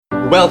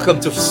Welcome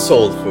to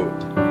Soul Food,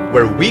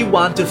 where we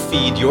want to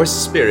feed your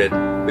spirit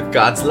with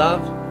God's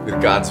love, with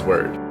God's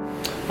Word.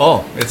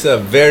 Oh, it's a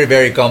very,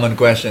 very common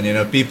question.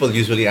 People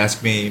usually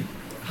ask me,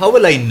 how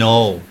will I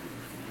know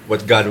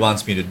what God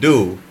wants me to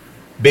do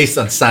based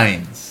on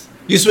signs?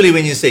 Usually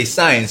when you say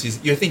signs,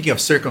 you're thinking of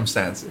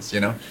circumstances,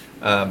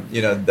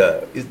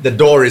 the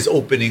door is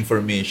opening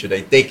for me. Should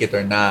I take it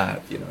or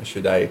not?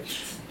 Should I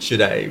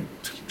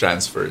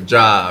transfer a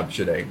job?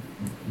 Should I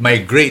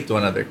migrate to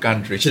another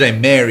country? Should I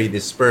marry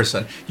this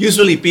person?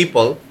 Usually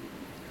people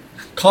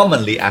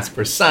commonly ask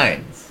for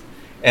signs.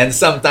 And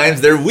sometimes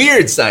they're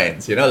weird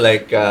signs,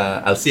 like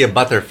I'll see a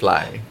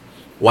butterfly,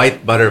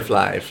 white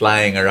butterfly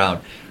flying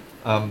around.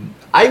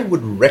 I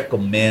would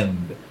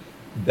recommend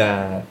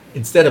that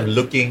instead of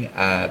looking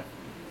at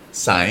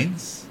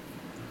signs,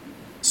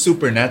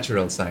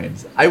 supernatural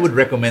signs, I would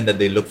recommend that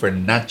they look for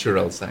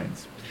natural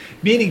signs.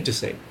 Meaning to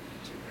say,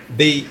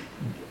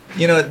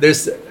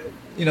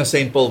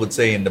 St. Paul would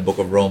say in the book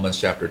of Romans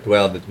chapter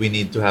 12 that we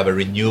need to have a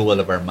renewal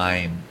of our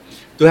mind,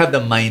 to have the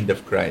mind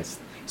of Christ.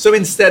 So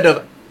instead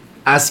of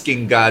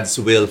asking God's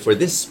will for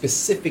this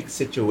specific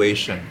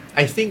situation,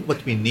 I think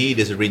what we need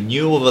is a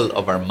renewal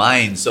of our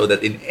mind so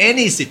that in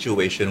any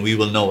situation we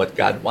will know what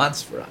God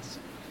wants for us.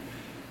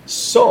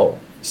 So,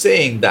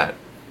 saying that,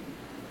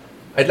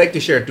 I'd like to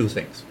share two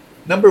things.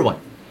 Number one,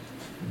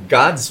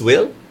 God's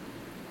will,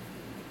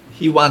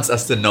 He wants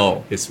us to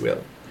know His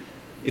will.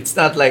 It's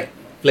not like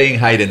playing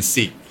hide and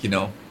seek,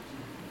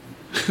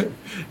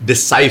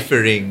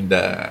 deciphering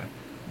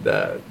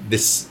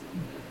this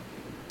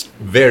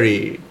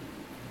very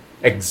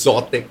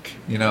exotic,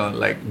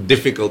 like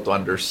difficult to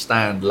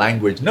understand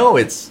language. No,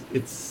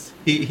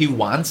 he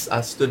wants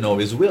us to know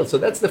His will. So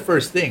that's the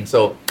first thing.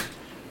 So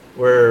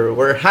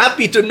we're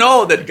happy to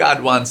know that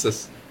God wants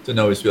us to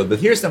know His will. But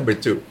here's number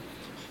two.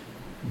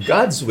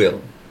 God's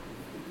will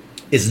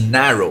is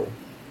narrow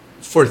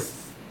for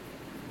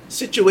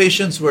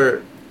situations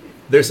where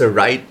there's a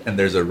right and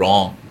there's a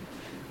wrong.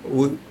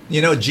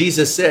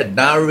 Jesus said,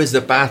 narrow is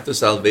the path to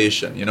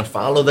salvation.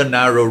 Follow the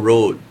narrow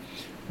road.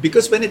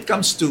 Because when it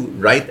comes to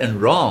right and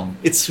wrong,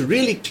 it's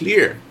really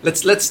clear.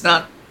 Let's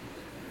not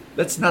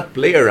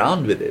play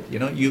around with it.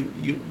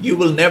 You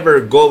will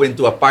never go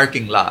into a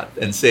parking lot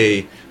and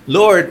say,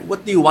 Lord,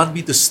 what do you want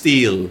me to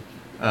steal?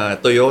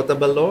 Toyota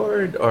ba,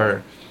 Lord?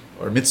 Or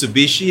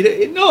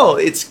Mitsubishi? No,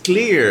 it's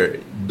clear.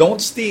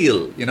 Don't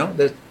steal.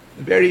 That's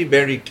very,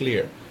 very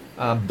clear.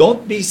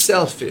 Don't be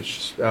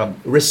selfish.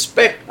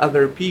 Respect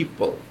other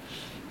people.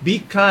 Be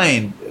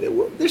kind.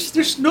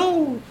 There's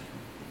no...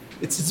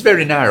 It's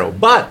very narrow.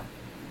 But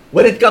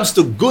when it comes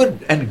to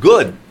good and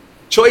good,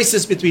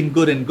 choices between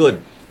good and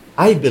good,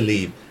 I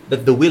believe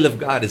that the will of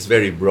God is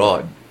very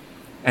broad.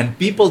 And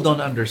people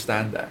don't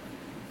understand that.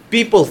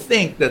 People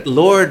think that,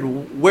 Lord,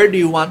 where do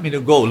you want me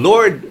to go?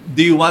 Lord,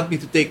 do you want me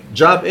to take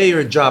job A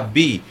or job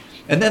B?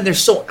 And then they're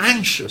so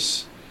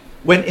anxious.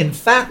 When in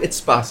fact it's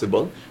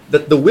possible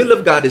that the will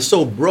of God is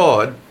so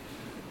broad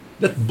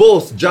that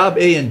both job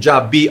A and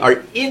job B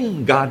are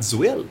in God's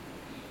will.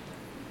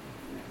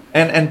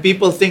 And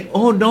people think,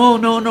 oh,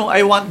 no,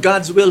 I want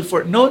God's will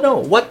for... No,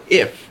 what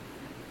if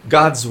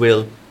God's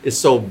will is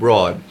so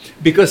broad?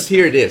 Because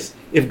here it is.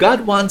 If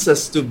God wants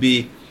us to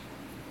be...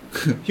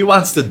 He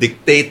wants to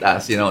dictate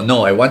us,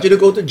 no, I want you to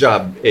go to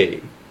job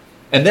A.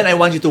 And then I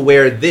want you to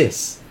wear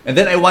this. And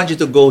then I want you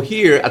to go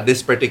here at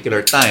this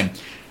particular time.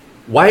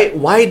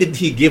 Why did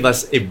He give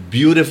us a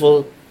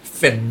beautiful,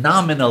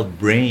 phenomenal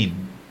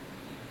brain?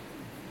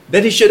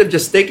 Then He should have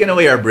just taken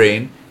away our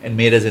brain and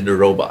made us into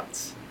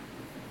robots.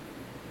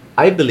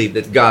 I believe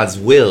that God's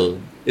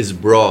will is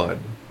broad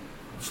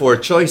for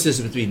choices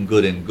between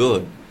good and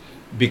good,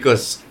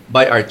 because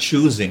by our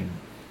choosing,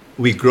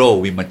 we grow,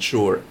 we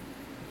mature.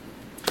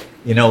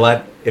 You know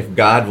what? If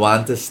God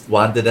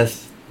wanted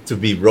us to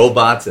be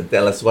robots and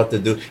tell us what to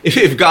do,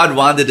 if God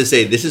wanted to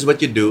say, this is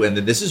what you do, and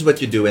then this is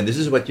what you do, and this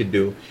is what you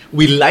do,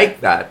 we like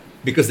that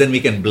because then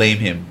we can blame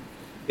Him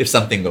if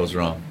something goes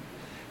wrong.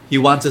 He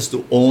wants us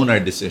to own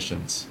our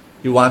decisions.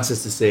 He wants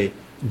us to say,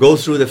 go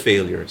through the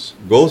failures,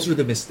 go through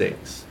the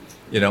mistakes.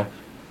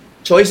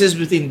 Choices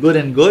between good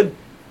and good,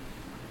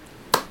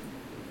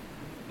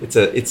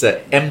 it's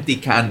a empty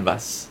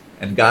canvas,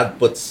 and God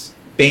puts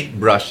paint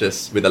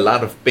brushes with a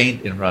lot of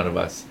paint in front of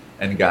us,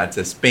 and God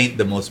says, paint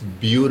the most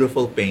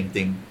beautiful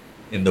painting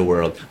in the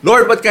world.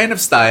 Lord, what kind of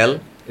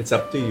style? It's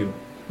up to you.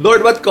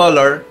 Lord, what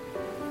color?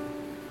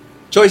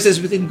 Choices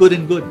between good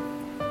and good.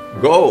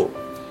 Go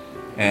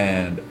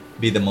and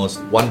be the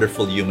most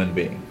wonderful human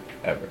being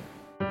ever.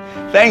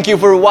 Thank you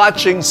for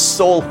watching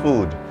Soul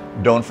Food.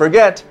 Don't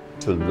forget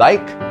to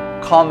like,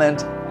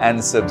 comment,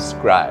 and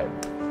subscribe.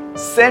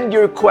 Send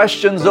your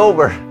questions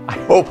over. I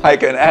hope I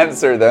can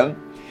answer them.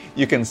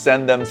 You can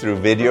send them through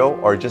video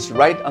or just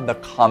write on the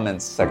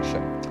comments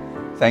section.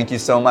 Thank you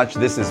so much.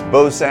 This is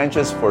Bo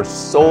Sanchez for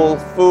Soul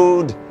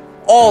Food.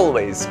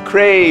 Always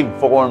crave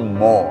for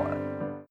more.